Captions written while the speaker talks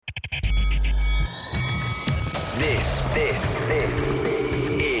is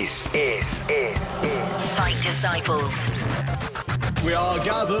Fight Disciples. We are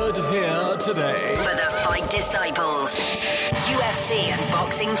gathered here today for the Fight Disciples UFC and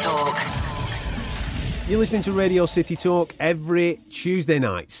boxing talk. You're listening to Radio City Talk every Tuesday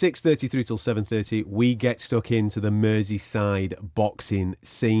night, 6:30 through till 7:30. We get stuck into the Merseyside boxing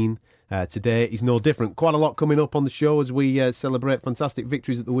scene. Today is no different. Quite a lot coming up on the show as we celebrate fantastic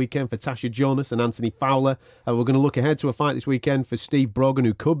victories at the weekend for Tasha Jonas and Anthony Fowler. We're going to look ahead to a fight this weekend for Steve Brogan,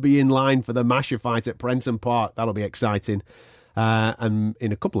 who could be in line for the Masher fight at Prenton Park. That'll be exciting. And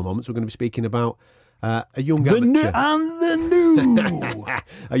in a couple of moments, we're going to be speaking about a young amateur.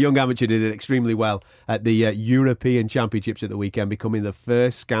 A young amateur did it extremely well at the European Championships at the weekend, becoming the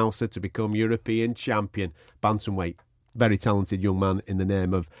first Scouser to become European champion, bantamweight. Very talented young man in the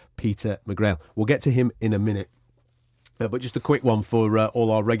name of Peter McGrail. We'll get to him in a minute. But just a quick one for all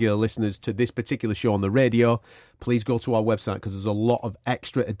our regular listeners to this particular show on the radio. Please go to our website because there's a lot of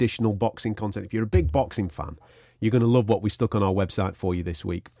extra additional boxing content. If you're a big boxing fan, you're going to love what we stuck on our website for you this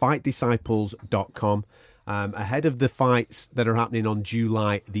week. FightDisciples.com. Ahead of the fights that are happening on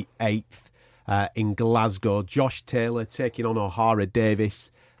July the 8th in Glasgow, Josh Taylor taking on O'Hara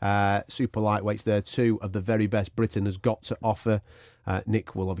Davis. Super lightweights there, two of the very best Britain has got to offer.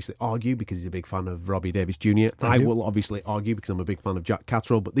 Nick will obviously argue because he's a big fan of Robbie Davis Jr. I will obviously argue because I'm a big fan of Jack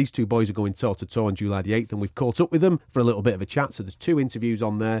Catterall, but these two boys are going toe-to-toe on July the 8th, and we've caught up with them for a little bit of a chat, so there's two interviews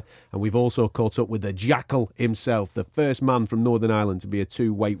on there, and we've also caught up with the Jackal himself, the first man from Northern Ireland to be a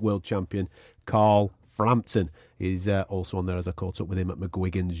two-weight world champion, Carl Frampton. Is also on there as I caught up with him at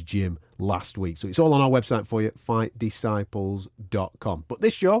McGuigan's gym last week. So it's all on our website for you, fightdisciples.com. But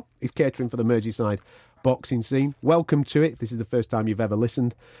this show is catering for the Merseyside boxing scene. Welcome to it. If this is the first time you've ever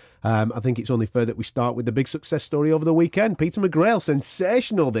listened, I think it's only fair that we start with the big success story over the weekend. Peter McGrail,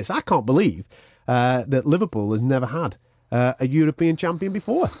 sensational this. I can't believe that Liverpool has never had a European champion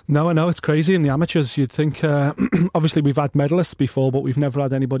before. No, I know, it's crazy. In the amateurs, you'd think, obviously we've had medalists before, but we've never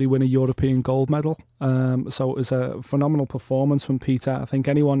had anybody win a European gold medal. So it was a phenomenal performance from Peter. I think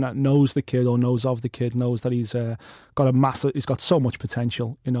anyone that knows the kid or knows of the kid knows that he's got so much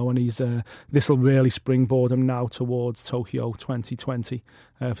potential, you know, and this will really springboard him now towards Tokyo 2020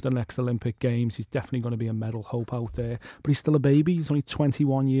 for the next Olympic Games. He's definitely going to be a medal hope out there, but he's still a baby. He's only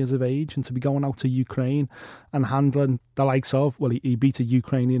 21 years of age, and to be going out to Ukraine and handling the likes of, well, he beat a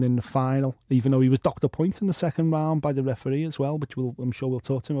Ukrainian in the final, even though he was docked a point in the second round by the referee as well, which I'm sure we'll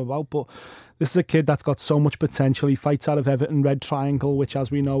talk to him about. But this is a kid that's got so much potential. He fights out of Everton Red Triangle, which,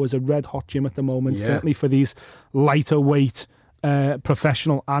 as we know, is a red hot gym at the moment, certainly for these lighter weight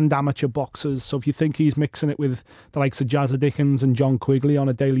professional and amateur boxers. So if you think he's mixing it with the likes of Jazza Dickens and John Quigley on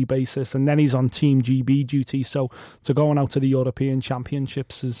a daily basis, and then he's on Team GB duty, so to going out to the European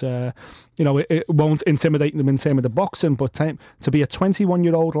Championships is, it won't intimidate him in terms of the boxing, but to be a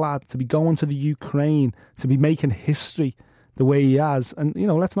 21-year-old lad, to be going to the Ukraine, to be making history the way he has. And,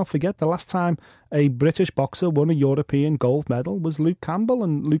 let's not forget, the last time a British boxer won a European gold medal was Luke Campbell,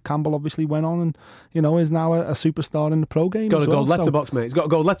 and Luke Campbell obviously went on and, is now a superstar in the pro game. Got a gold letterbox, mate. He's got a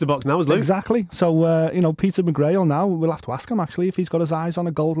gold letterbox now, has Luke? Exactly. So, Peter McGrail now, we'll have to ask him, actually, if he's got his eyes on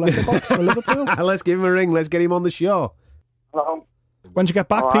a gold letterbox for Liverpool. Let's give him a ring. Let's get him on the show. Hello. When'd you get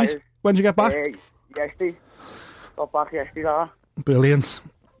back, Pete? When'd you get back? Yesterday. Got back yesterday. Brilliant.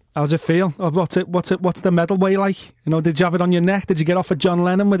 How's it feel? What's the medal weigh like? Did you have it on your neck? Did you get off at John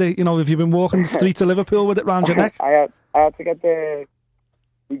Lennon with it? Have you been walking the streets of Liverpool with it round your neck? I had to get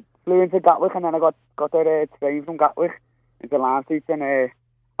we flew into Gatwick, and then I got the train from Gatwick into Lansdowne, and I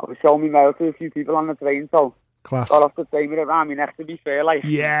was showing me mail to a few people on the train, so class. Got off the train with it round my neck, to be fair. Like,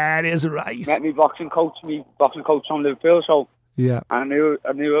 yeah, it is right. Met me boxing coach from Liverpool, so yeah. And I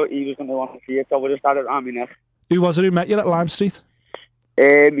knew he was going to want to see it, so we just had it round my neck. Who was it who met you at Lime Street?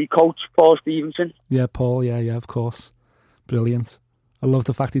 Me coach, Paul Stevenson. Yeah, Paul, yeah, of course. Brilliant. I love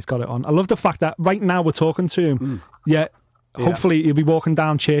the fact he's got it on. I love the fact that right now we're talking to him. Yeah. Hopefully he'll be walking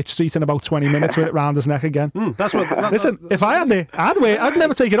down Church Street in about 20 minutes with it round his neck again. Listen, if I had it, I'd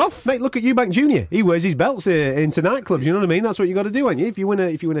never take it off. Mate, look at Eubank Jr. He wears his belts into nightclubs. You know what I mean? That's what you got to do, ain't you? If you win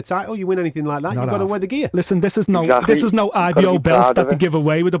a title, you win anything like that, you've got to wear the gear. Listen, this is no IBO belt that they give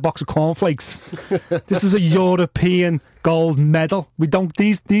away with a box of cornflakes. This is a European gold medal.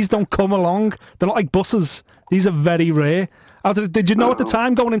 These don't come along. They're not like buses. These are very rare. Did you know at the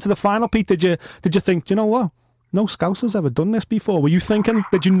time going into the final, Pete? Did you think, you know what? No Scousers ever done this before. Were you thinking?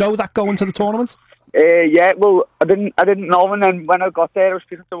 Did you know that going to the tournament? Yeah, well, I didn't know, and then when I got there, I was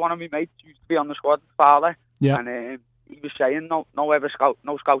speaking to one of my mates who used to be on the squad, father. Yeah. And he was saying no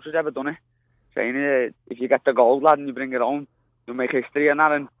Scousers ever done it. Saying if you get the gold, lad, and you bring it home, you'll make history and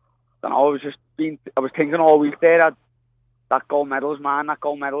that. And don't know, I was thinking all week there that gold medal's mine.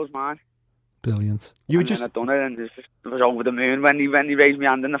 Brilliant. Then I'd done it, and I was over the moon when he raised my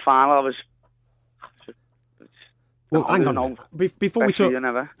hand in the final. I was. Well, hang on. Before we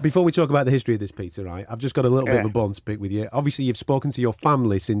talk about the history of this, Peter, right? I've just got a little bit of a bone to pick with you. Obviously, you've spoken to your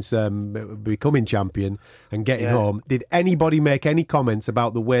family since becoming champion and getting home. Did anybody make any comments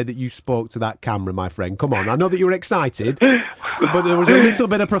about the way that you spoke to that camera, my friend? Come on, I know that you were excited, but there was a little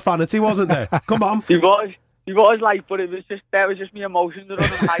bit of profanity, wasn't there? Come on. He was like, but that was just my emotions running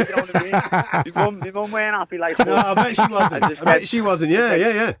high, you know what I mean? My mum weren't happy like that. No, I bet she wasn't. I bet she wasn't,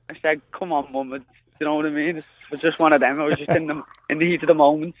 yeah. I said, come on, Mum. You know what I mean? It was just one of them. I was just in the heat of the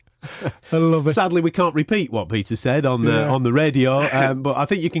moment. I love it. Sadly, we can't repeat what Peter said on the radio, but I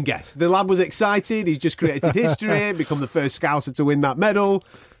think you can guess. The lad was excited. He's just created history, become the first Scouser to win that medal.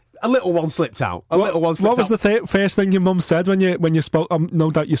 A little one slipped out. What was the first thing your mum said when you spoke? No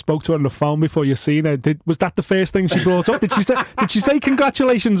doubt you spoke to her on the phone before you seen her. Was that the first thing she brought up? Did she say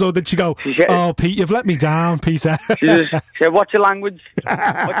congratulations, or did she go, "Oh, Pete, you've let me down, Peter"? She said, "What's your language?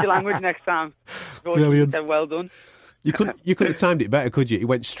 What's your language next time?" Brilliant. She said, "Well done." You couldn't have timed it better, could you? It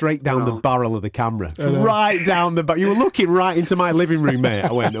went straight down the barrel of the camera. Right down the You were looking right into my living room, mate.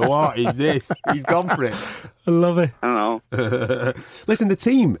 I went, what is this? He's gone for it. I love it. I don't know. Listen, the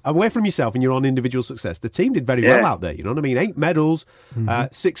team, away from yourself and your own individual success, the team did very well out there, you know what I mean? 8 medals,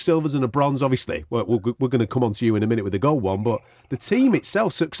 6 silvers and a bronze, obviously. We're going to come on to you in a minute with the gold one, but the team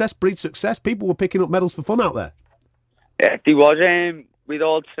itself, success breeds success. People were picking up medals for fun out there. Yeah, there was. We'd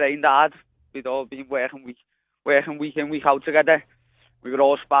all trained hard. We'd all been working week in, week out together. We were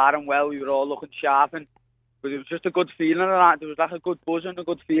all sparring well, we were all looking sharp, and it was just a good feeling around. There was like a good buzz and a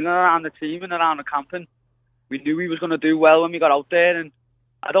good feeling around the team and around the camping. We knew we was going to do well when we got out there, and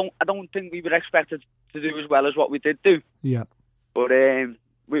I don't think we were expected to do as well as what we did do. Yeah. But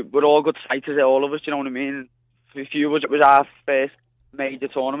we're all good fighters, all of us, you know what I mean? For a few of us, it was our first major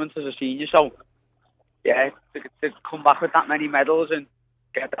tournament as a senior, so yeah, to come back with that many medals and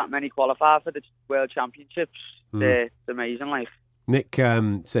get that many qualifier for the World Championships, it's amazing, like. Nick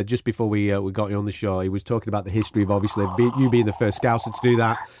said just before we got you on the show, he was talking about the history of obviously you being the first Scouser to do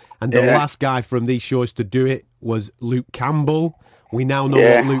that, and the last guy from these shores to do it was Luke Campbell. We now know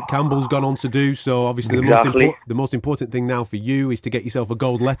what Luke Campbell's gone on to do, so obviously the most important thing now for you is to get yourself a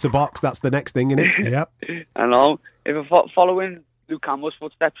gold letterbox. That's the next thing, isn't it? Yep. I know. If we're following Luke Campbell's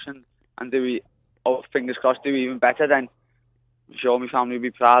footsteps and fingers crossed, do even better, then I'm sure my family will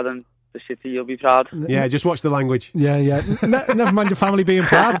be proud and the city will be proud. Yeah, just watch the language. Yeah. Never mind your family being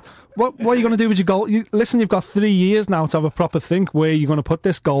proud. What are you going to do with your gold? Listen, you've got 3 years now to have a proper think where you're going to put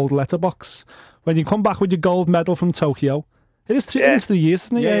this gold letterbox. When you come back with your gold medal from Tokyo, it is 3 years,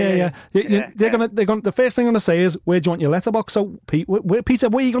 isn't it? Yeah. They're going. The first thing they're going to say is, "Where do you want your letterbox?" So, Peter,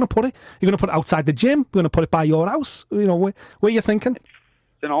 where are you going to put it? You're going to put it outside the gym? You're going to put it by your house? You know, where are you thinking?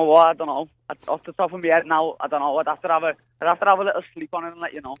 You know what? I don't know. Off the top of my head now, I don't know. I'd have to have a little sleep on it and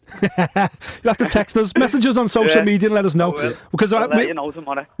let you know. You'll have to text us, message us on social media and let us know. Because I'll let you know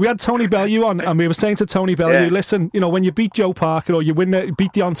tomorrow. We had Tony Bellew on, and we were saying to Tony Bellew, listen, you know, when you beat Joe Parker or you beat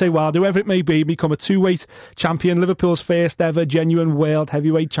Deontay Wilder, whoever it may be, become a 2-weight champion, Liverpool's first ever genuine world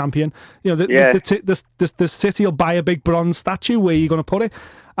heavyweight champion, you know, the city will buy a big bronze statue. Where are you going to put it?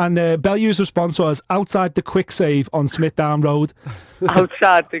 And Bellew's response was outside the Quick Save on Smithdown Road.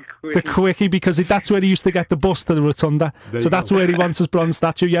 Outside the Quickie. The Quickie, because that's where he used to get the bus to the Rotunda. So that's where he wants his bronze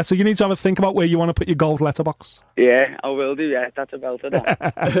statue. Yeah, so you need to have a think about where you want to put your gold letterbox. Yeah, I will do. Yeah, that's about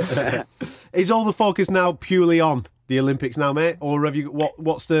it. Is all the focus now purely on the Olympics now, mate, or have you?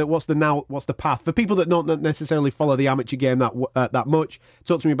 What's the path for people that don't necessarily follow the amateur game that much?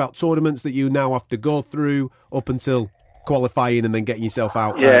 Talk to me about tournaments that you now have to go through up until qualifying and then getting yourself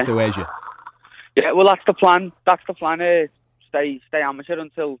out to Asia. Yeah, well, that's the plan. Stay amateur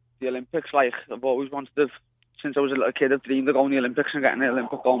until the Olympics. Like, I've always wanted to, since I was a little kid, I've dreamed of going to the Olympics and getting an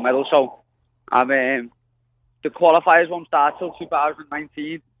Olympic gold medal. So, the qualifiers won't start till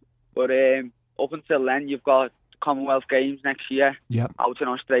 2019, but up until then, you've got Commonwealth Games next year out in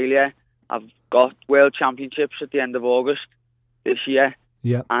Australia. I've got World Championships at the end of August this year,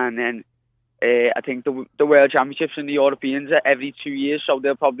 and then I think the World Championships and the Europeans are every 2 years, so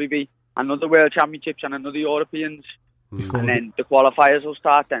there'll probably be another World Championships and another Europeans, and then the qualifiers will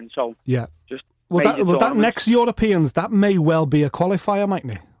start then. So just that next Europeans, that may well be a qualifier,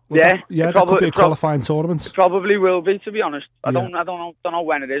 mightn't it? That could be a qualifying tournament. It probably will be, to be honest. I don't know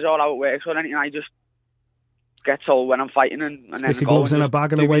when it is or how it works or anything. I just get told when I'm fighting and stick your gloves in a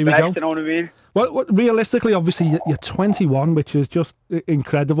bag and away we go. You know what I mean? Well, realistically, obviously, you're 21, which is just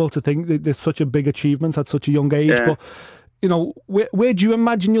incredible to think that there's such a big achievement at such a young age. But you know, where do you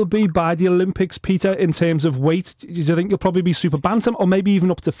imagine you'll be by the Olympics, Peter, in terms of weight? Do you think you'll probably be super bantam or maybe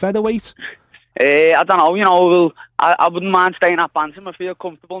even up to featherweight? I don't know, you know, I wouldn't mind staying at bantam. I feel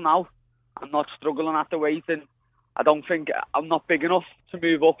comfortable now. I'm not struggling at the weight, and I don't think I'm not big enough to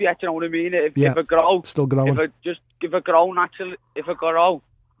move up yet, you know what I mean? If I grow, still growing. If I grow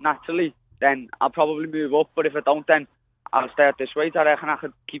naturally, then I'll probably move up, but if I don't, then I'll stay at this weight. I reckon I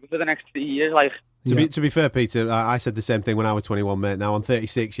could keep it for the next 3 years, like. To be fair, Peter, I said the same thing when I was 21, mate. Now I'm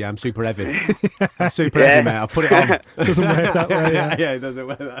 36, I'm super heavy. I'm super heavy, mate. I'll put it on. Doesn't work that way, yeah, it doesn't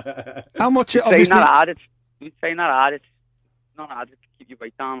work that. How much, it's obviously... It's not hard to keep your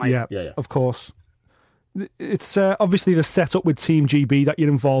weight down. Like. Yeah, of course. It's obviously the setup with Team GB that you're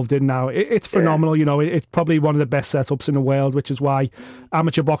involved in now. It's phenomenal, you know. It's probably one of the best setups in the world, which is why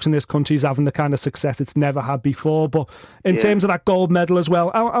amateur boxing in this country is having the kind of success it's never had before. But in terms of that gold medal as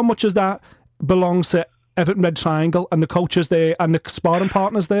well, how much is that belongs to Everton Red Triangle and the coaches there and the sparring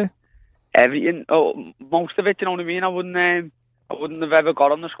partners there? Everything, most of it, you know what I mean? I wouldn't have ever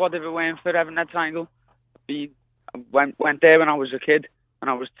got on the squad if it weren't for Everton Red Triangle. I went there when I was a kid, when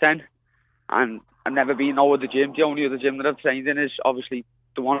I was 10, and I've never been no other gym. The only other gym that I've trained in is obviously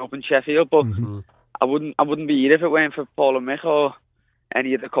the one up in Sheffield, but I wouldn't be here if it weren't for Paul and Mick or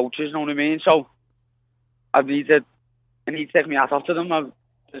any of the coaches, you know what I mean? So I need to take my hat off to them.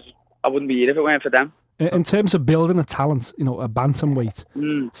 I wouldn't be here if it weren't for them. In terms of building a talent, you know, a bantamweight,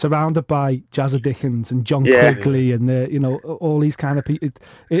 surrounded by Jazza Dickens and John Quigley and you know, all these kind of people,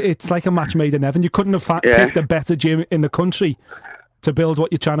 it's like a match made in heaven. You couldn't have picked a better gym in the country to build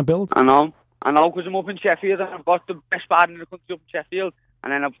what you're trying to build. I know, because I'm up in Sheffield and I've got the best sparring in the country up in Sheffield,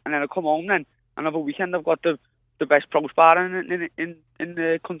 and then I come home then, and over a weekend I've got the best pro sparring in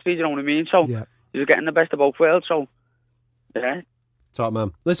the country. You know what I mean? So you're getting the best of both worlds. So yeah. Top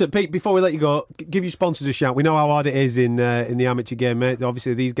man. Listen, Pete, before we let you go, give your sponsors a shout. We know how hard it is in the amateur game, mate.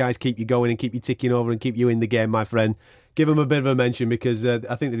 Obviously, these guys keep you going and keep you ticking over and keep you in the game, my friend. Give them a bit of a mention because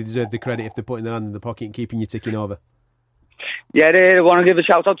I think they deserve the credit if they're putting their hand in the pocket and keeping you ticking over. Yeah, I want to give a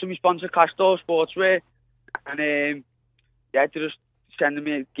shout out to my sponsor, Castor Sportswear. And they're just sending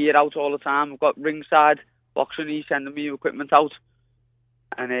me gear out all the time. I've got Ringside Boxing, he's sending me equipment out.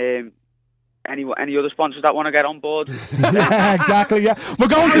 And any other sponsors that want to get on board. Yeah, exactly, yeah. We're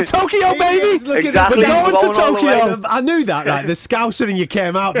going to Tokyo, baby! Exactly. We're going to Tokyo! I knew that, right? The Scouser and you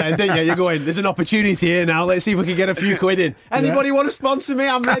came out then, didn't you? You're going, there's an opportunity here now. Let's see if we can get a few quid in. Anybody want to sponsor me?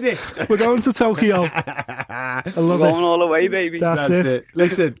 I'm ready. We're going to Tokyo. I love We're going all the way, baby. That's it.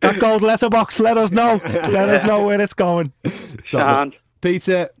 Listen. That gold letterbox, let us know. Let us know where it's going.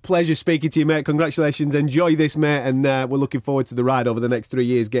 Peter, pleasure speaking to you, mate. Congratulations. Enjoy this, mate. And we're looking forward to the ride over the next 3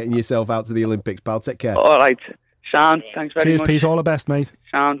 years, getting yourself out to the Olympics, pal. Take care. All right. Sean, thanks very much. Cheers, Pete. All the best, mate.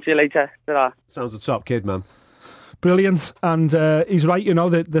 Sean, see you later. Ta-ra. Sounds a top kid, man. Brilliant. And he's right, you know,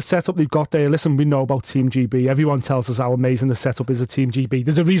 the setup they've got there. Listen, we know about Team GB. Everyone tells us how amazing the setup is at Team GB.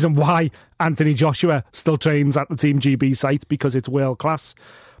 There's a reason why Anthony Joshua still trains at the Team GB site, because it's world class.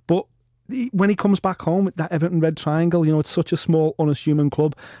 But when he comes back home with that Everton Red Triangle, you know, it's such a small, unassuming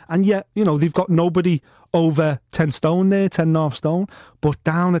club. And yet, you know, they've got nobody over 10 stone there, 10.5 stone. But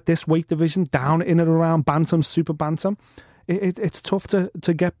down at this weight division, down in and around bantam, super bantam, it's tough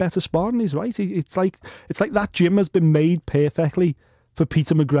to get better sparring. He's right. It's like that gym has been made perfectly for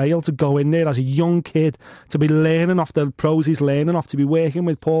Peter McGrail to go in there as a young kid, to be learning off the pros he's learning off, to be working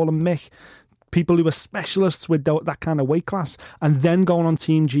with Paul and Mick, people who are specialists with that kind of weight class, and then going on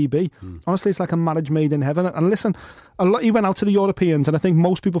Team GB. Honestly, it's like a marriage made in heaven. And listen, he went out to the Europeans, and I think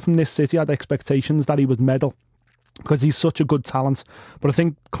most people from this city had expectations that he would medal, because he's such a good talent. But I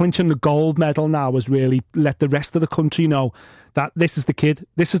think clinching the gold medal now has really let the rest of the country know that this is the kid.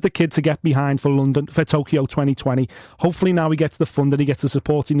 This is the kid to get behind for Tokyo 2020. Hopefully now he gets the fund and he gets the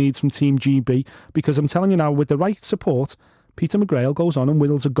support he needs from Team GB, because I'm telling you now, with the right support, Peter McGrail goes on and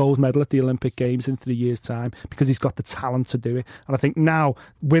whittles a gold medal at the Olympic Games in 3 years' time, because he's got the talent to do it. And I think now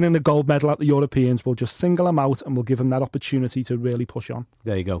winning a gold medal at the Europeans will just single him out and will give him that opportunity to really push on.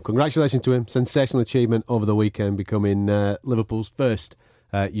 There you go. Congratulations to him. Sensational achievement over the weekend, becoming Liverpool's first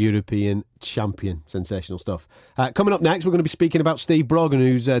European champion. Sensational stuff. Coming up next, we're going to be speaking about Steve Brogan,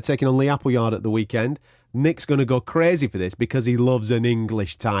 who's taking on Lee Appleyard at the weekend. Nick's going to go crazy for this because he loves an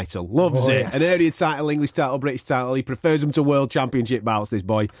English title. Loves it. Yes. An area title, English title, British title. He prefers them to World Championship bouts, this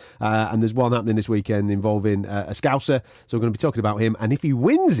boy. And there's one happening this weekend involving a Scouser. So we're going to be talking about him. And if he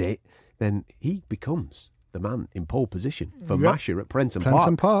wins it, then he becomes the man in pole position for Masher at Prenton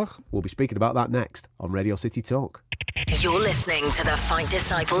Park. We'll be speaking about that next on Radio City Talk. You're listening to the Fight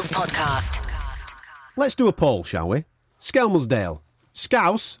Disciples podcast. Let's do a poll, shall we? Skelmersdale,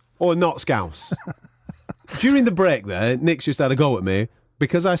 Scouse or not Scouse? During the break there, Nick's just had a go at me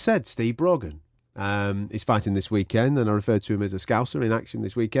because I said Steve Brogan is fighting this weekend, and I referred to him as a Scouser in action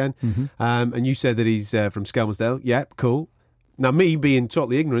this weekend. And you said that he's from Skelmersdale. Yep, cool. Now, me being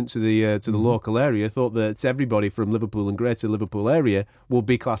totally ignorant to the local area, thought that everybody from Liverpool and Greater Liverpool area will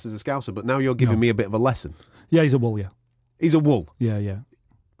be classed as a Scouser, but now you're giving me a bit of a lesson. Yeah, he's a wool, yeah. He's a wool. Yeah.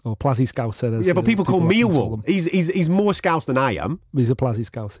 Or Plazzy Scouser. Yeah, but people call me a wool. He's more Scouse than I am. He's a Plazzy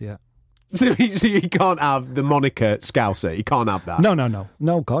Scouser, yeah. So you can't have the moniker Scouser. You can't have that. No.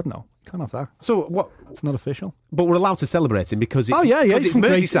 No, God, no. You can't have that. So what? It's not official. But we're allowed to celebrate him because it's, he's from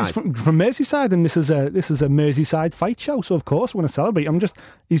Merseyside. He's from Merseyside, and this is a Merseyside fight show, so of course we're going to celebrate.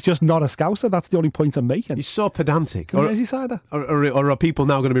 He's just not a Scouser. That's the only point I'm making. He's so pedantic. He's a Merseysider. Or are people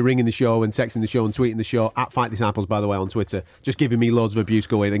now going to be ringing the show and texting the show and tweeting the show at Fight Disciples, by the way, on Twitter, just giving me loads of abuse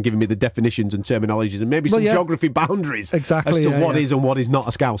going and giving me the definitions and terminologies and maybe some geography boundaries as to what is and what is not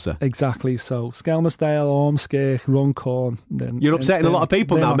a Scouser. Exactly. So Skelmersdale, Ormskirk, Runcorn. You're upsetting a lot of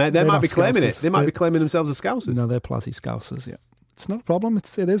people now, mate. They might be claiming it. They might be claiming themselves as Scousers. No, they're Plazzy Scousers, yeah. It's not a problem.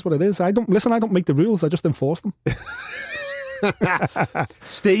 It is what it is. I don't make the rules. I just enforce them.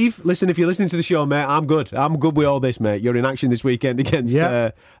 Steve, listen, if you're listening to the show, mate, I'm good. I'm good with all this, mate. You're in action this weekend against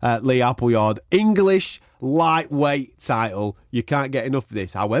Lee Appleyard. English lightweight title. You can't get enough of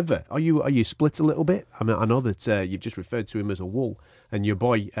this. However, are you split a little bit? I mean, I know that you've just referred to him as a wool. And your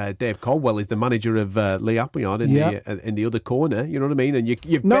boy Dave Caldwell is the manager of Lee Appleyard in the other corner. You know what I mean?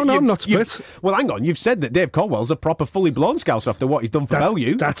 And I'm not split. Well, hang on. You've said that Dave Caldwell's a proper fully blown Scouser after what he's done for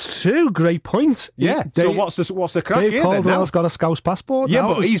Bellew. That's true. Great point. Yeah. So what's the crack Dave here Caldwell's got a Scouse passport. Yeah,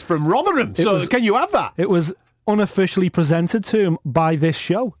 but he's from Rotherham. So can you have that? It was unofficially presented to him by this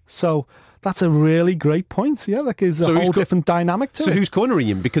show. So that's a really great point. Yeah, that gives a whole different dynamic to it. So who's cornering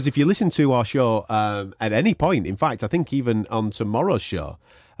him? Because if you listen to our show at any point, in fact, I think even on tomorrow's show,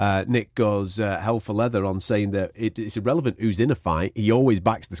 Nick goes hell for leather on saying that it's irrelevant who's in a fight. He always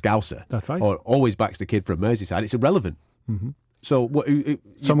backs the Scouser. That's right. Or always backs the kid from Merseyside. It's irrelevant. Mm-hmm. So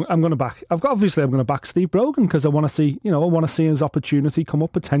I'm going to back. I'm going to back Steve Brogan because I want to see his opportunity come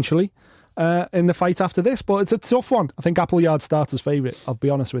up potentially in the fight after this. But it's a tough one. I think Appleyard starts as favourite. I'll be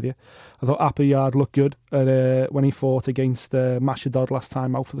honest with you. I thought Appleyard looked good when he fought against Masha Dodd last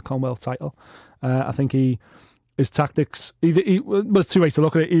time out for the Commonwealth title. I think his tactics, was two ways to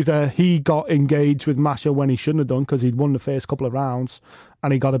look at it. Either he got engaged with Masha when he shouldn't have done because he'd won the first couple of rounds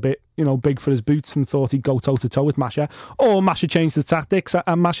and he got a bit, big for his boots and thought he'd go toe-to-toe with Masha, or Masha changed his tactics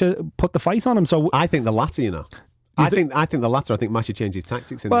and Masha put the fight on him. So I think the latter, I think the latter. I think Masha changed his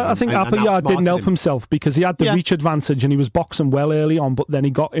tactics. I think Appleyard didn't help himself because he had the reach advantage and he was boxing well early on, but then he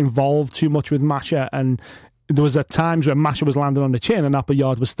got involved too much with Masha, and there was at times where Masha was landing on the chin and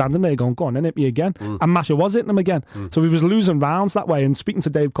Appleyard was standing there going, go on, then hit me again. And Masha was hitting him again. So he was losing rounds that way. And speaking to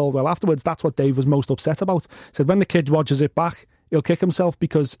Dave Caldwell afterwards, that's what Dave was most upset about. He said when the kid watches it back, he'll kick himself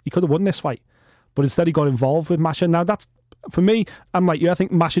because he could have won this fight. But instead he got involved with Masha. Now that's, for me, I'm like you. I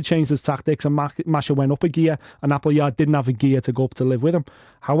think Masha changed his tactics and Masha went up a gear and Appleyard didn't have a gear to go up to live with him.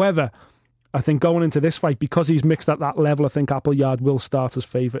 However, I think going into this fight, because he's mixed at that level, I think Appleyard will start as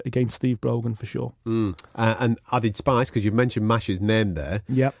favourite against Steve Brogan for sure. And added spice, because you've mentioned Masha's name there.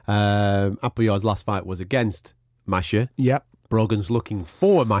 Yep. Appleyard's last fight was against Masha. Yep. Brogan's looking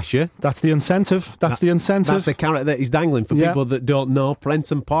for Masha. That's the incentive. That's the carrot that he's dangling. For people that don't know,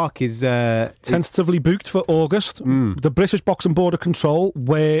 Prenton Park is tentatively booked for August. The British Boxing Board of Control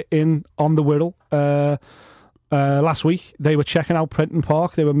were in on the Wirral last week. They were checking out Prenton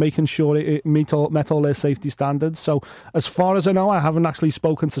Park. They were making sure it met all their safety standards. So as far as I know, I haven't actually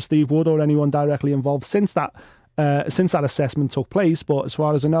spoken to Steve Wood or anyone directly involved since that assessment took place. But as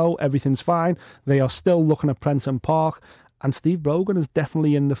far as I know, everything's fine. They are still looking at Prenton Park. And Steve Brogan is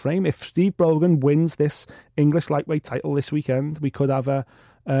definitely in the frame. If Steve Brogan wins this English lightweight title this weekend, we could have a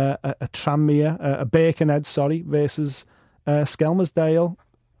Tranmere, a Birkenhead, versus Skelmersdale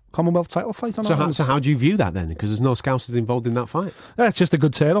Commonwealth title fight on our hands. So how do you view that then? Because there's no Scousers involved in that fight. It's just a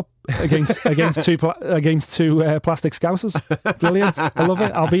good turn-up against two plastic Scousers. Brilliant. I love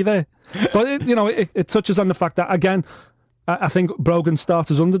it. I'll be there. But it touches on the fact that, again, I think Brogan starts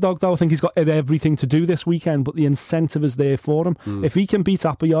as underdog, though. I think he's got everything to do this weekend, but the incentive is there for him. If he can beat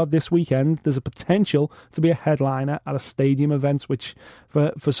Appleyard this weekend, there's a potential to be a headliner at a stadium event, which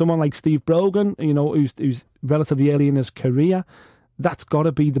for someone like Steve Brogan, who's relatively early in his career, that's got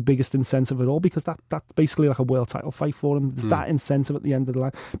to be the biggest incentive at all, because that's basically like a world title fight for him. There's that incentive at the end of the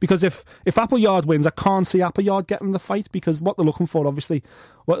line. Because if Appleyard wins, I can't see Appleyard getting the fight, because what they're looking for, obviously,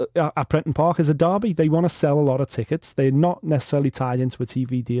 at Prenton Park is a derby. They want to sell a lot of tickets. They're not necessarily tied into a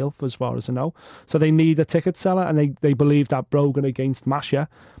TV deal, as far as I know. So they need a ticket seller, and they believe that Brogan against Masha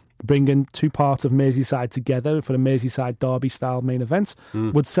bringing two parts of Merseyside together for a Merseyside derby-style main event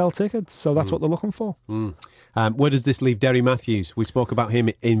would sell tickets. So that's what they're looking for. Where does this leave Derry Matthews? We spoke about him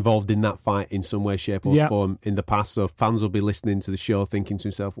involved in that fight in some way, shape or form in the past, so fans will be listening to the show thinking to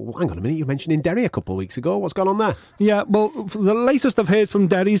themselves, well, hang on a minute, you were mentioning Derry a couple of weeks ago. What's gone on there? Yeah, well, the latest I've heard from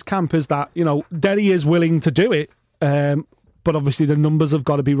Derry's camp is that, Derry is willing to do it, but obviously the numbers have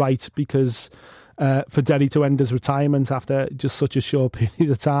got to be right, because for Derry to end his retirement after just such a short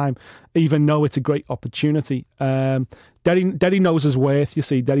period of time, even though it's a great opportunity. Derry knows his worth, you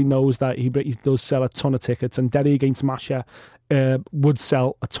see. Derry knows that he does sell a ton of tickets, and Derry against Masha would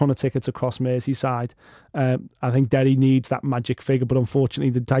sell a ton of tickets across Merseyside. I think Derry needs that magic figure, but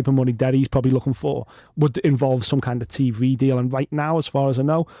unfortunately the type of money Derry's probably looking for would involve some kind of TV deal, and right now, as far as I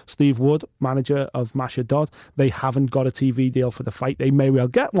know, Steve Wood, manager of Masha Dodd, they haven't got a TV deal for the fight. They may well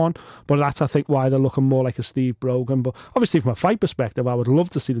get one, but that's, I think, why they're looking more like a Steve Brogan. But obviously from a fight perspective, I would love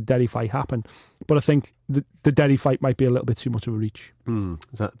to see the Derry fight happen, but I think the Derry fight might be a little bit too much of a reach.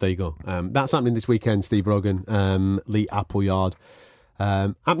 There you go. That's happening this weekend, Steve Brogan, Lee Appleyard.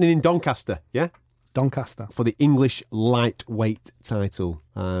 Happening in Doncaster, yeah? Doncaster. For the English lightweight title.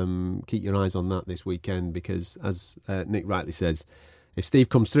 Keep your eyes on that this weekend, because, as Nick rightly says, if Steve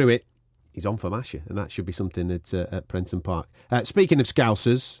comes through it, he's on for Masha, and that should be something at Prenton Park. Speaking of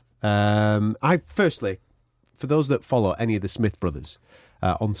Scousers, firstly, for those that follow any of the Smith brothers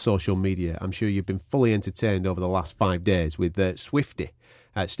on social media, I'm sure you've been fully entertained over the last 5 days with Swifty,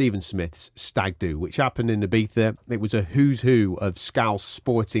 Stephen Smith's Stag Do, which happened in Ibiza. It was a who's who of Scouse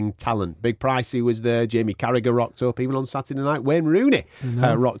sporting talent. Big Pricey was there, Jamie Carragher rocked up, even on Saturday night Wayne Rooney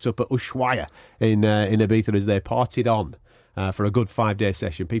rocked up at Ushuaia in Ibiza as they partied on for a good 5-day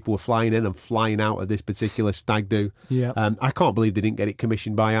session. People were flying in and flying out of this particular Stag Do. Yeah. I can't believe they didn't get it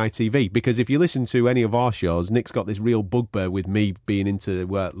commissioned by ITV, because if you listen to any of our shows, Nick's got this real bugbear with me being into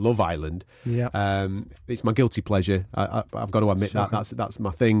Love Island. Yeah. It's my guilty pleasure. I've got to admit that's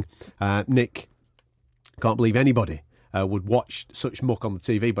my thing. Nick, can't believe anybody would watch such muck on the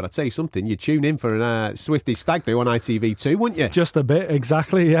TV, but I tell you something, you'd tune in for a Swifty Stag Do on ITV2, wouldn't you? Just a bit,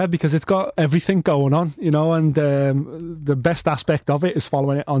 exactly, yeah, because it's got everything going on, and the best aspect of it is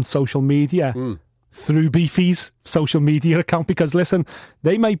following it on social media through Beefy's social media account, because listen,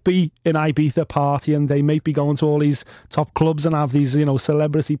 they might be in Ibiza partying, they might be going to all these top clubs and have these,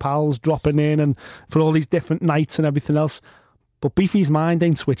 celebrity pals dropping in and for all these different nights and everything else. But Beefy's mind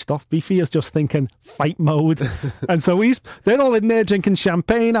ain't switched off. Beefy is just thinking fight mode. And so they're all in there drinking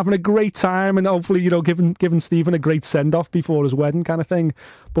champagne, having a great time, and hopefully, giving Stephen a great send-off before his wedding kind of thing.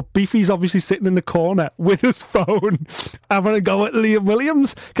 But Beefy's obviously sitting in the corner with his phone, having a go at Liam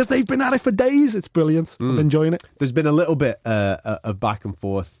Williams, because they've been at it for days. It's brilliant. I'm enjoying it. There's been a little bit of back and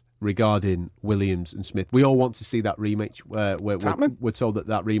forth regarding Williams and Smith. We all want to see that rematch. We're told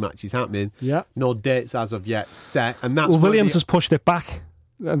that rematch is happening. Yeah. No dates as of yet set, and that's Williams has pushed it back.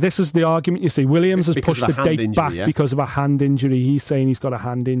 This is the argument, you see. Williams has pushed the date back because of a hand injury. He's saying he's got a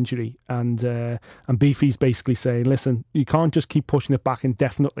hand injury, and Beefy's basically saying, listen, you can't just keep pushing it back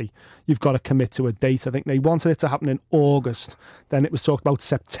indefinitely. You've got to commit to a date. I think they wanted it to happen in August. Then it was talked about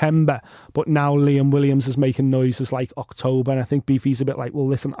September, but now Liam Williams is making noises like October, and I think Beefy's a bit like, well,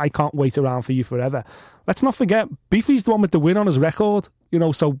 listen, I can't wait around for you forever. Let's not forget, Beefy's the one with the win on his record,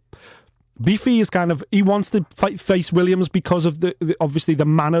 so Beefy is he wants to face Williams because of obviously the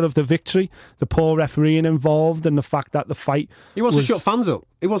manner of the victory, the poor refereeing involved, and the fact that the fight. He wants to shut fans up.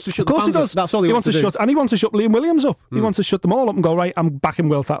 He wants to shut the fans up. That's all he wants to do. And he wants to shut Liam Williams up. He wants to shut them all up and go, right, I'm back in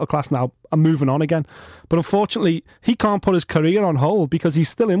world title class now. I'm moving on again. But unfortunately, he can't put his career on hold because he's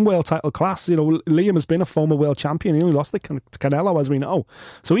still in world title class. Liam has been a former world champion. He only lost to Canelo, as we know.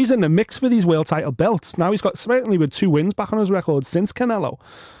 So he's in the mix for these world title belts. Now he's got certainly with 2 wins back on his record since Canelo.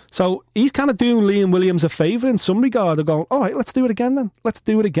 So he's kind of doing Liam Williams a favour in some regard of going, all right, let's do it again then. Let's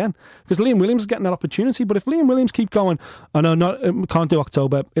do it again. Because Liam Williams is getting that opportunity. But if Liam Williams keep going, can't do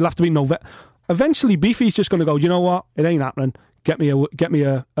October, it'll have to be November. Eventually, Beefy's just going to go, you know what? It ain't happening. Get me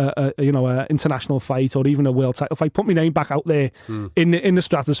a international fight or even a world title fight. Put my name back out there in the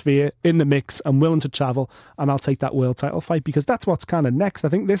stratosphere, in the mix. I'm willing to travel, and I'll take that world title fight because that's what's kind of next. I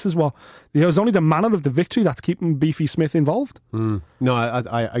think this is what there's only the manner of the victory that's keeping Beefy Smith involved. No,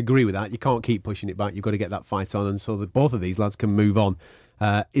 I agree with that. You can't keep pushing it back. You've got to get that fight on, and so that both of these lads can move on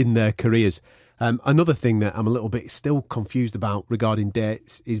in their careers. Another thing that I'm a little bit still confused about regarding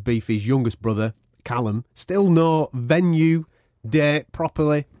dates is Beefy's youngest brother, Callum. Still no venue. Date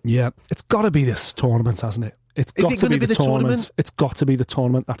properly. Yeah, it's got to be this tournament, hasn't it? It's got to be the tournament. It's got to be the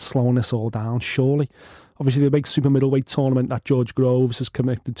tournament that's slowing this all down, surely. obviously the big super middleweight tournament that George Groves is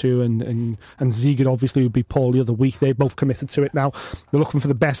committed to, and Ziegler obviously would be Paul the other week. They're both committed to it now. They're looking for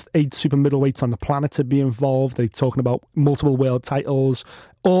the best 8 super middleweights on the planet to be involved. They're talking about multiple world titles,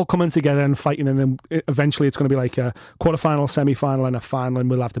 all coming together and fighting, and then eventually it's going to be like a quarterfinal, semi-final and a final, and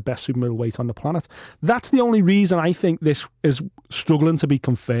we'll have the best super middleweight on the planet. That's the only reason I think this is struggling to be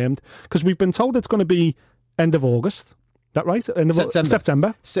confirmed, because we've been told it's going to be end of August. That right? End of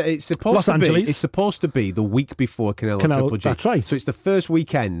September. So it's supposed Los to Angeles. be. It's supposed to be the week before Canelo Triple G. That's right. So it's the first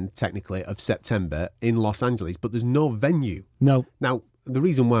weekend, technically, of September in Los Angeles, but there's no venue. No. Now, the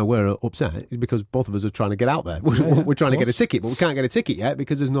reason why we're upset is because both of us are trying to get out there. We're trying to get a ticket, but we can't get a ticket yet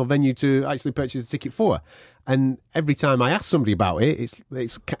because there's no venue to actually purchase a ticket for. And every time I ask somebody about it, it's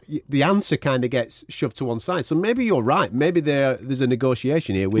the answer kind of gets shoved to one side. So maybe you're right. Maybe there's a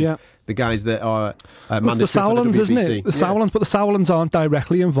negotiation here with the guys that are mandatory for the Sauerlands, isn't it? The Sauerlands, but the Sauerlands aren't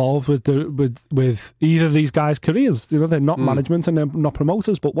directly involved with either of these guys' careers. You know, they're not management and they're not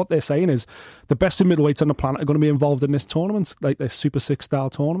promoters. But what they're saying is the best middleweights on the planet are going to be involved in this tournament, like their Super 6 style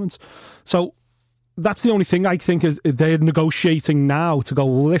tournaments. So that's the only thing I think is they're negotiating now to go,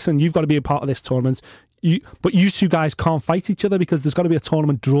 well, listen, you've got to be a part of this tournament. But you two guys can't fight each other because there's got to be a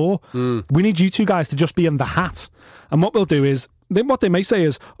tournament draw. We need you two guys to just be in the hat. And what we'll do is, what they may say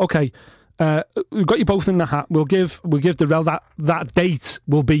is, okay, we've got you both in the hat. We'll give Dirrell that date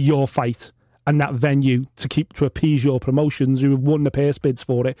will be your fight and that venue to appease your promotions who have won the purse bids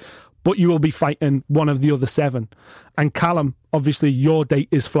for it. But you will be fighting one of the other 7. And Callum, obviously, your date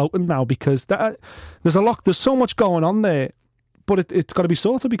is floating now because there's so much going on there. But it's got to be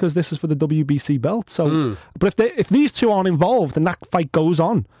sorted because this is for the WBC belt. So, but if these two aren't involved and that fight goes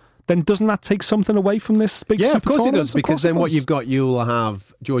on, then doesn't that take something away from this big? Yeah, super of course tournament? it does. Because then what you've got, you'll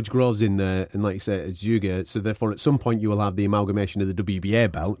have George Groves in there, and like you said, Zuger. So therefore, at some point, you will have the amalgamation of the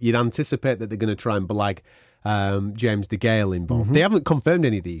WBA belt. You'd anticipate that they're going to try and belag James DeGale involved. They haven't confirmed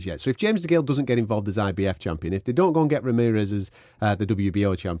any of these yet. So if James DeGale doesn't get involved as IBF champion, if they don't go and get Ramirez as the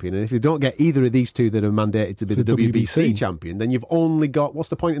WBO champion, and if they don't get either of these two that are mandated to be the WBC champion, then you've only got, what's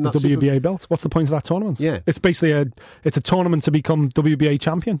the point in that? The WBA belt. What's the point of that tournament? Yeah. It's basically a tournament to become WBA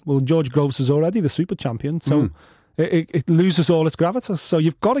champion. Well, George Groves is already the super champion, so it loses all its gravitas. So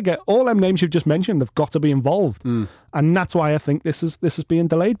you've got to get all them names you've just mentioned. They've got to be involved, and that's why I think this is being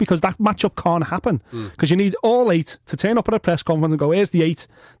delayed, because that matchup can't happen. Because you need all 8 to turn up at a press conference and go, "Here's the 8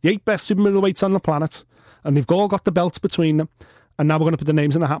 best super middleweights on the planet," and they've all got the belts between them. And now we're going to put the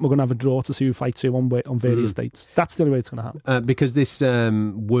names in the hat and we're going to have a draw to see who fights who on various dates. That's the only way it's going to happen. Because this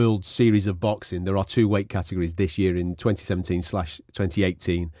World Series of Boxing, there are 2 weight categories this year in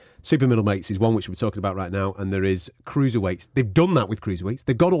 2017/2018. Super middleweights is one which we're talking about right now, and there is cruiserweights. They've done that with cruiserweights.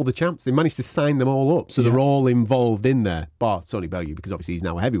 They've got all the champs. They managed to sign them all up, so they're all involved in there. Bar Tony Bellew, because obviously he's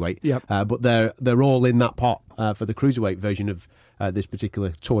now a heavyweight. Yep. But they're all in that pot for the cruiserweight version of this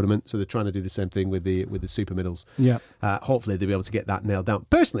particular tournament. So they're trying to do the same thing with the super middles. Yeah. Hopefully they'll be able to get that nailed down.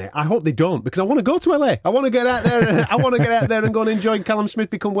 Personally, I hope they don't, because I want to go to LA. I want to get out there. I want to get out there and go and enjoy Callum Smith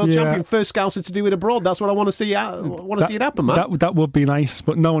become world champion. First Scouser to do it abroad. That's what I want to see. I want to see it happen, man. That would be nice.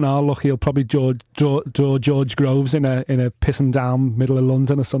 But knowing our luck, he'll probably draw George Groves in a pissing down middle of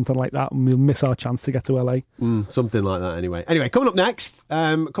London or something like that, and we'll miss our chance to get to LA. Something like that. Anyway, coming up next,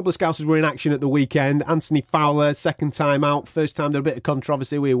 a couple of Scousers were in action at the weekend. Anthony Fowler, second time out, first time there a bit of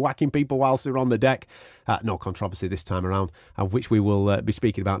controversy. We were whacking people whilst they were on the deck. No controversy this time around, of which we will be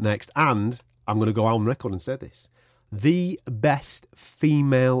speaking about next. And I'm going to go on record and say this: the best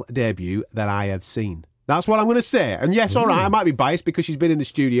female debut that I have seen. That's what I'm going to say. And yes, all right, I might be biased because she's been in the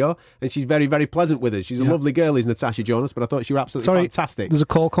studio and she's very, very pleasant with us. She's a lovely girl, is Natasha Jonas, but I thought she was absolutely fantastic. There's a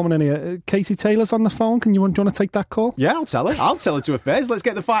call coming in here. Katie Taylor's on the phone. Do you want to take that call? Yeah, I'll tell her. I'll tell her to her face. Let's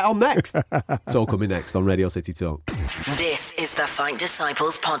get the fight on next. It's all coming next on Radio City Talk. This is the Fight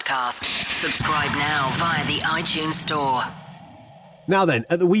Disciples podcast. Subscribe now via the iTunes Store. Now then,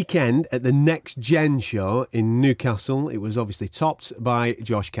 at the weekend, at the Next Gen show in Newcastle, it was obviously topped by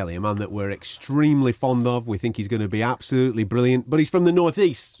Josh Kelly, a man that we're extremely fond of. We think he's going to be absolutely brilliant, but he's from the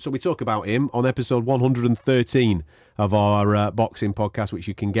Northeast, so we talk about him on episode 113 of our boxing podcast, which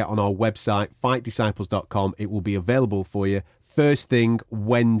you can get on our website, fightdisciples.com. It will be available for you first thing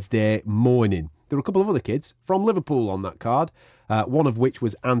Wednesday morning. There were a couple of other kids from Liverpool on that card, one of which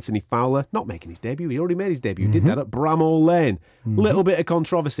was Anthony Fowler, not making his debut. He already made his debut, did that at Bramall Lane. Little bit of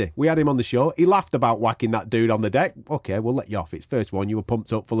controversy. We had him on the show. He laughed about whacking that dude on the deck. Okay, we'll let you off. It's first one. You were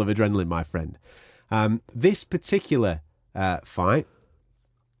pumped up, full of adrenaline, my friend. This particular fight,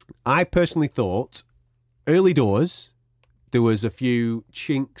 I personally thought, early doors, there was a few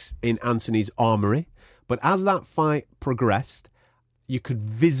chinks in Anthony's armoury, but as that fight progressed, you could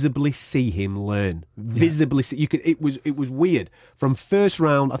visibly see him learn. Visibly see. It was weird. From first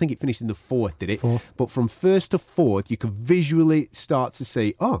round, I think it finished in the fourth, did it? Fourth. But from first to fourth, you could visually start to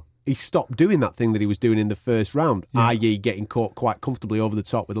see, he stopped doing that thing that he was doing in the first round, i.e. getting caught quite comfortably over the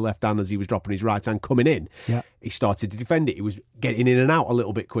top with the left hand as he was dropping his right hand coming in. Yeah. He started to defend it. He was getting in and out a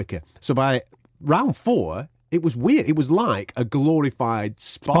little bit quicker. So by round 4, it was weird. It was like a glorified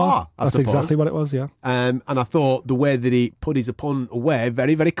spar, I That's suppose. exactly what it was, yeah. And I thought the way that he put his opponent away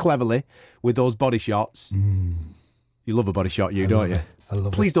very, very cleverly with those body shots. You love a body shot, don't you? I love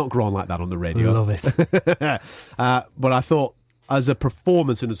it. Please don't groan like that on the radio. I love it. But I thought, as a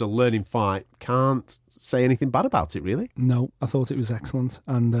performance and as a learning fight, can't say anything bad about it, really. No, I thought it was excellent.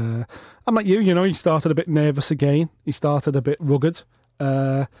 And I'm like you, he started a bit nervous again. He started a bit rugged.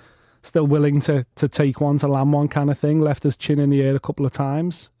 Still willing to take one, to land one kind of thing. Left his chin in the air a couple of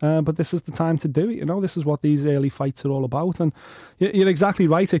times. But this is the time to do it. This is what these early fights are all about. And you're exactly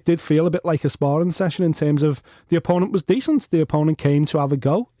right. It did feel a bit like a sparring session in terms of the opponent was decent. The opponent came to have a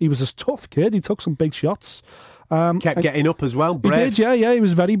go. He was a tough kid. He took some big shots. Kept getting up as well. Brave. He did, yeah. He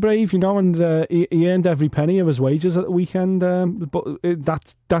was very brave, and he earned every penny of his wages at the weekend.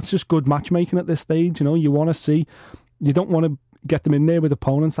 That's just good matchmaking at this stage. You want to see, you don't want to get them in there with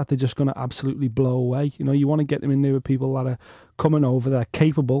opponents that they're just going to absolutely blow away. You want to get them in there with people that are coming over, that are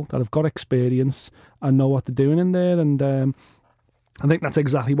capable, that have got experience and know what they're doing in there. And I think that's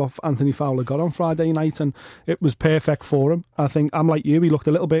exactly what Anthony Fowler got on Friday night, and it was perfect for him. I think I'm like you. He looked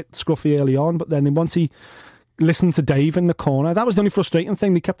a little bit scruffy early on, but then once he listened to Dave in the corner, that was the only frustrating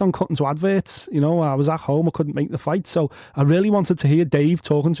thing. They kept on cutting to adverts. I was at home, I couldn't make the fight, so I really wanted to hear Dave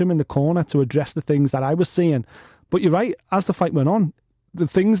talking to him in the corner to address the things that I was seeing. But you're right, as the fight went on,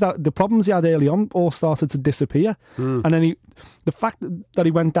 the problems he had early on all started to disappear. And then the fact that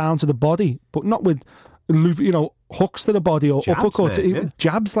he went down to the body, but not with hooks to the body or jabs, uppercuts,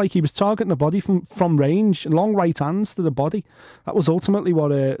 jabs, like he was targeting the body from range, long right hands to the body. That was ultimately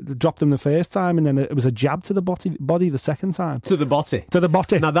what dropped him the first time, and then it was a jab to the body the second time. To the body.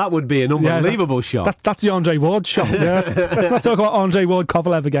 Now that would be an unbelievable shot. That's the Andre Ward shot. Let's not talk about Andre Ward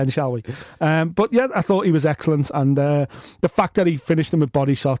Kovalev again, shall we? But yeah, I thought he was excellent, and the fact that he finished him with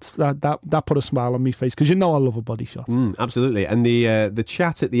body shots, that put a smile on my face, because I love a body shot. Absolutely. And the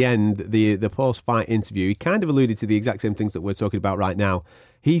chat at the end, the post-fight interview, he kind of alluded to the exact same things that we're talking about right now.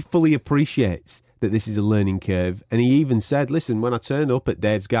 He fully appreciates that this is a learning curve, and he even said, listen, when I turned up at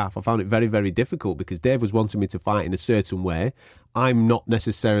Dave's gaff, I found it very, very difficult because Dave was wanting me to fight in a certain way. I'm not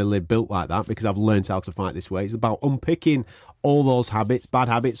necessarily built like that because I've learned how to fight this way. It's about unpicking all those habits, bad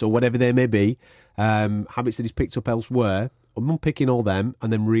habits or whatever they may be, habits that he's picked up elsewhere, unpicking all them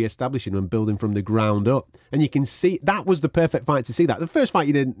and then re-establishing them and building from the ground up. And you can see that was the perfect fight to see that. The first fight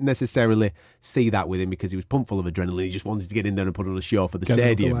you didn't necessarily see that with him because he was pumped full of adrenaline. He just wanted to get in there and put on a show for the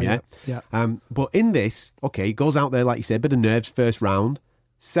stadium. But in this, he goes out there, like you said, bit of nerves first round.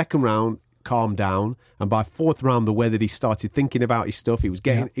 Second round, calmed down, and by fourth round, the way that he started thinking about his stuff, he was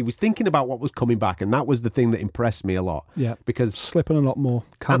thinking about what was coming back, and that was the thing that impressed me a lot. Yeah, because slipping a lot more,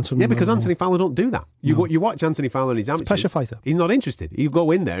 because Anthony Fowler don't do that. You watch Anthony Fowler and his amateurs. Pressure fighter. He's not interested. He'll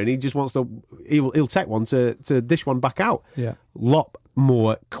go in there and he just wants to. He'll take one to dish one back out. Yeah, lot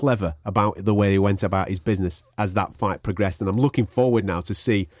more clever about the way he went about his business as that fight progressed, and I'm looking forward now to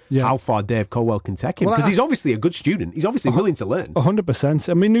see how far Dave Colwell can take him, because he's obviously a good student. He's obviously willing to learn. 100%.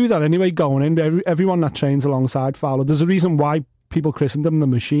 And we knew that anyway going in. Everyone that trains alongside Fowler, there's a reason why people christened him the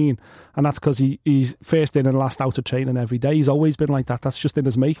Machine, and that's because he's first in and last out of training every day. He's always been like that. That's just in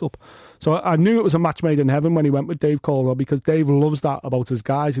his makeup. So I knew it was a match made in heaven when he went with Dave Colwell, because Dave loves that about his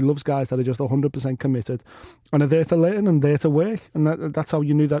guys. He loves guys that are just 100% committed and are there to learn and there to work, and that's how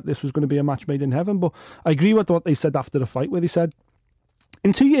you knew that this was going to be a match made in heaven. But I agree with what they said after the fight, where they said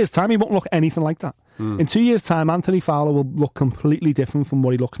in 2 years' time he won't look anything like that. In 2 years' time, Anthony Fowler will look completely different from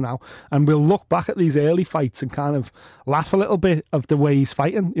what he looks now. And we'll look back at these early fights and kind of laugh a little bit of the way he's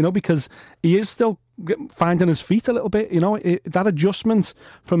fighting, because he is still finding his feet a little bit. That adjustment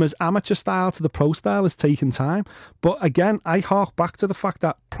from his amateur style to the pro style is taking time. But again, I hark back to the fact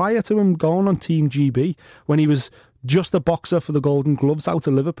that prior to him going on Team GB, when he was just a boxer for the Golden Gloves out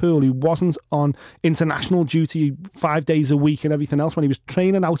of Liverpool, he wasn't on international duty 5 days a week and everything else, when he was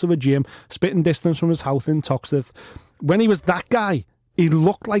training out of a gym, spitting distance from his house in Toxteth. When he was that guy, he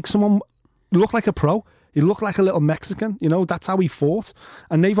looked like a pro. He looked like a little Mexican, you know, that's how he fought.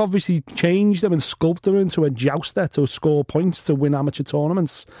 And they've obviously changed him and sculpted him into a jouster to score points to win amateur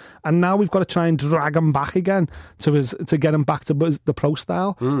tournaments. And now we've got to try and drag him back again to get him back to the pro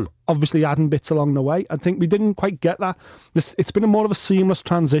style. Obviously adding bits along the way. I think we didn't quite get that. It's been more of a seamless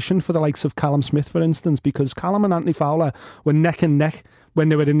transition for the likes of Callum Smith, for instance, because Callum and Anthony Fowler were neck and neck when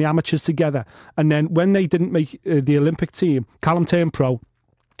they were in the amateurs together. And then when they didn't make the Olympic team, Callum turned pro.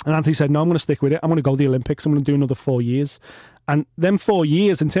 And Anthony said, no, I'm going to stick with it. I'm going to go to the Olympics. I'm going to do another 4 years. And them 4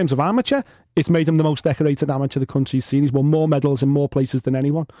 years, in terms of amateur, it's made him the most decorated amateur the country's seen. He's won more medals in more places than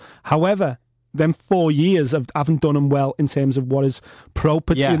anyone. However, them 4 years haven't done him well in terms of what is pro.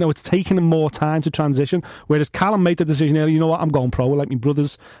 You know, it's taken him more time to transition. Whereas Callum made the decision earlier, you know what, I'm going pro, like my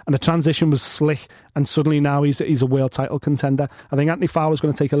brothers. And the transition was slick. And suddenly now he's a world title contender. I think Anthony Fowler's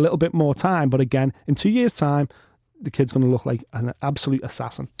going to take a little bit more time. But again, in 2 years' time, the kid's going to look like an absolute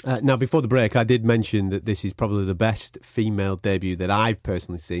assassin. Now, before the break, I did mention that this is probably the best female debut that I've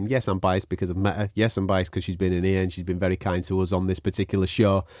personally seen. Yes, I'm biased because I've met her. Yes, I'm biased because she's been in here and she's been very kind to us on this particular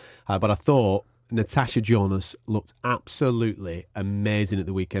show. But I thought Natasha Jonas looked absolutely amazing at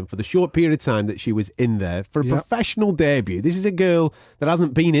the weekend for the short period of time that she was in there for a professional debut. This is a girl that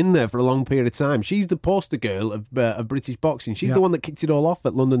hasn't been in there for a long period of time. She's the poster girl of British boxing. She's the one that kicked it all off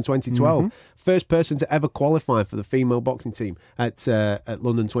at London 2012. First person to ever qualify for the female boxing team at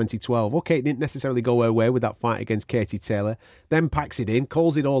London 2012. Okay, it didn't necessarily go her way with that fight against Katie Taylor. Then packs it in,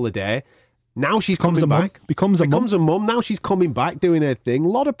 calls it all a day. Now she's coming back. Becomes a mum. Now she's coming back, doing her thing. A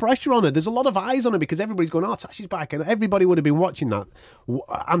lot of pressure on her. There's a lot of eyes on her because everybody's going, oh, Tasha's back. And everybody would have been watching that,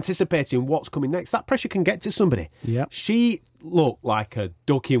 anticipating what's coming next. That pressure can get to somebody. Yeah. She looked like a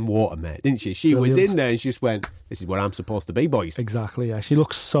duck in water, mate, didn't she? She was in there and she just went, this is where I'm supposed to be, boys. Exactly, yeah. She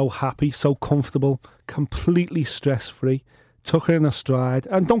looks so happy, so comfortable, completely stress-free. Took her in her stride.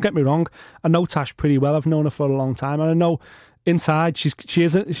 And don't get me wrong, I know Tash pretty well. I've known her for a long time. And I know inside she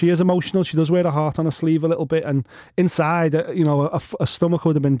is emotional. She does wear her heart on her sleeve a little bit. And inside, you know, a stomach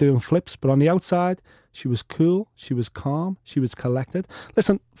would have been doing flips. But on the outside, she was cool. She was calm. She was collected.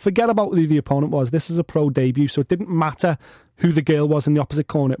 Listen, forget about who the opponent was. This is a pro debut. So it didn't matter who the girl was in the opposite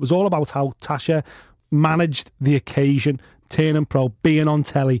corner. It was all about how Tasha managed the occasion, turning pro, being on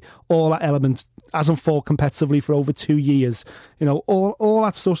telly, all that element. Hasn't fought competitively for over 2 years. You know, all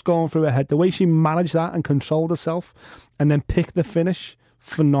that stuff's going through her head. The way she managed that and controlled herself and then picked the finish,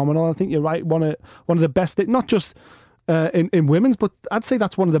 phenomenal. I think you're right. One of the best, not just in women's, but I'd say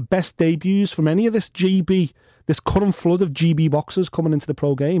that's one of the best debuts from any of this current flood of GB boxers coming into the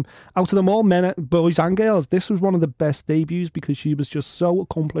pro game. Out of them all, men, boys and girls, this was one of the best debuts because she was just so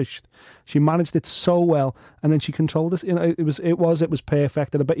accomplished. She managed it so well, and then she controlled it. You know, it was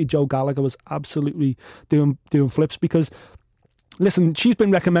perfect. And I bet you Joe Gallagher was absolutely doing flips because, listen, she's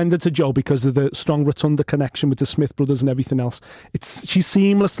been recommended to Joe because of the strong Rotunda connection with the Smith brothers and everything else. She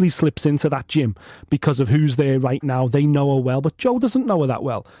seamlessly slips into that gym because of who's there right now. They know her well, but Joe doesn't know her that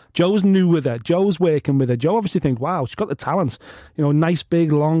well. Joe's new with her. Joe's working with her. Joe obviously thinks, wow, she's got the talent. You know, nice,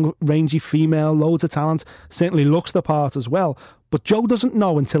 big, long, rangy female, loads of talent. Certainly looks the part as well. But Joe doesn't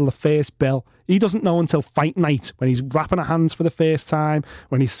know until the first bell. He doesn't know until fight night, when he's wrapping her hands for the first time,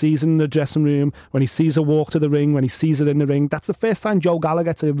 when he sees her in the dressing room, when he sees her walk to the ring, when he sees her in the ring. That's the first time Joe Gallagher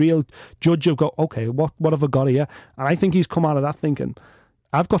gets a real judge of, okay, what have I got here? And I think he's come out of that thinking,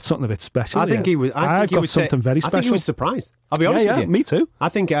 I've got something a bit special. I've got something very special. I think he was surprised. I'll be honest with you. Me too. I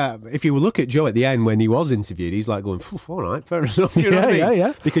think if you look at Joe at the end when he was interviewed, he's like going, all right, fair enough. You know what I mean?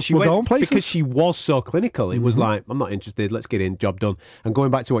 Yeah. Because she was so clinical. It was like, I'm not interested, let's get in, job done. And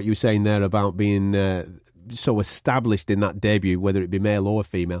going back to what you were saying there about being so established in that debut, whether it be male or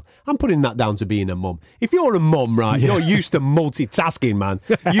female, I'm putting that down to being a mum. If you're a mum, right, you're used to multitasking, man.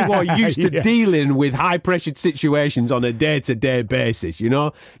 You are used to dealing with high-pressured situations on a day-to-day basis, you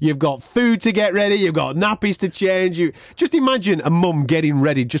know? You've got food to get ready, you've got nappies to change. Just imagine a mum getting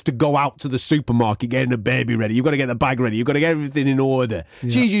ready just to go out to the supermarket, getting a baby ready. You've got to get the bag ready. You've got to get everything in order. Yeah.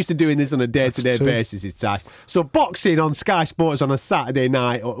 She's used to doing this on a day-to-day basis, it's Tash. So boxing on Sky Sports on a Saturday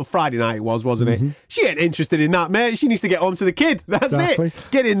night, or Friday night it was, wasn't it? She ain't interested in that, mate. She needs to get home to the kid. That's it.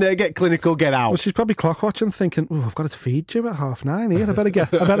 Get in there, get clinical, get out. Well, she's probably clock watching, thinking, I've got to feed you at 9:30 here.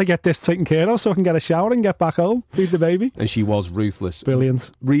 I better get this taken care of so I can get a shower and get back home, feed the baby. And she was ruthless.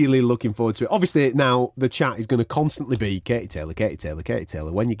 Brilliant. Really looking forward to it. Obviously, now the chat is going to constantly be Katie Taylor.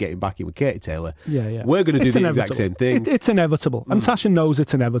 When you're getting back in with Katie Taylor, we're going to do the exact same thing. It's inevitable. And Tasha knows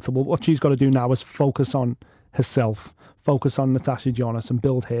it's inevitable. What she's got to do now is focus on herself, focus on Natasha Jonas and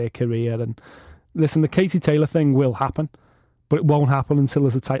build her career. And listen, the Katie Taylor thing will happen, but it won't happen until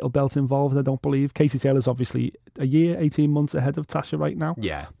there's a title belt involved, I don't believe. Katie Taylor's obviously a year, 18 months ahead of Tasha right now.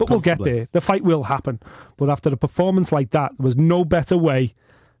 Yeah, but we'll get there. The fight will happen. But after a performance like that, there was no better way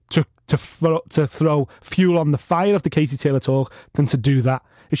to throw fuel on the fire of the Katie Taylor talk than to do that.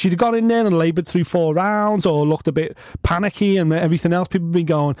 If she'd have gone in there and laboured through 4 rounds or looked a bit panicky and everything else, people would be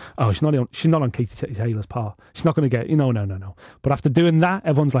going, oh, she's not on Katie Taylor's par. She's not going to get, no. But after doing that,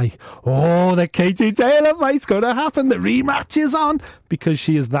 everyone's like, oh, the Katie Taylor fight's going to happen. The rematch is on, because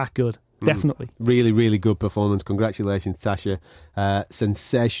she is that good. Definitely. Really, really good performance. Congratulations, Tasha.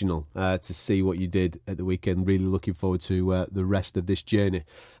 Sensational to see what you did at the weekend. Really looking forward to the rest of this journey.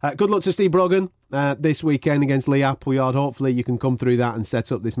 Good luck to Steve Brogan this weekend against Lee Appleyard. Hopefully you can come through that and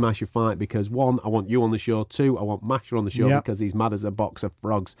set up this Masher fight, because 1, I want you on the show. 2, I want Masher on the show because he's mad as a box of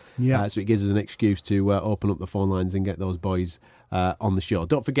frogs. So it gives us an excuse to open up the phone lines and get those boys on the show.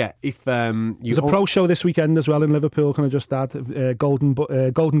 Don't forget, if there's a pro show this weekend as well in Liverpool, can I just add? Golden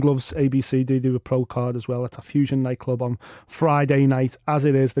Gloves ABC do a pro card as well. It's a Fusion nightclub on Friday night. As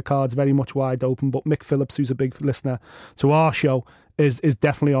it is, the card's very much wide open, but Mick Phillips, who's a big listener to our show, is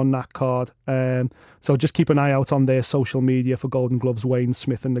definitely on that card. So just keep an eye out on their social media for Golden Gloves, Wayne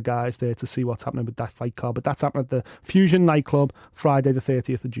Smith and the guys there, to see what's happening with that fight card. But that's happening at the Fusion nightclub Friday the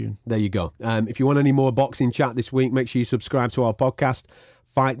 30th of June. There you go. If you want any more boxing chat this week, make sure you subscribe to our podcast,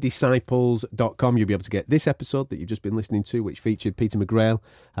 FightDisciples.com. You'll be able to get this episode that you've just been listening to, which featured Peter McGrail,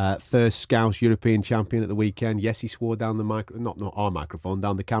 first Scouse European champion at the weekend. Yes, he swore down the not our microphone,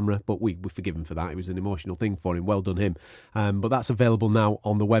 down the camera, but we forgive him for that. It was an emotional thing for him. Well done him. But that's available now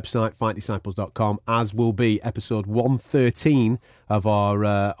on the website, FightDisciples.com, as will be episode 113 of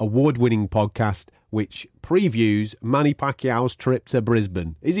our award-winning podcast, which previews Manny Pacquiao's trip to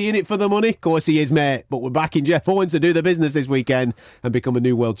Brisbane. Is he in it for the money? Of course he is, mate. But we're backing Jeff Owen to do the business this weekend and become a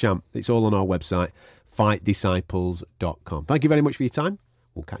new world champ. It's all on our website, FightDisciples.com. Thank you very much for your time.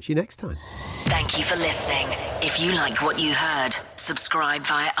 We'll catch you next time. Thank you for listening. If you like what you heard, subscribe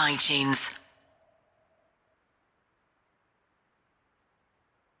via iTunes.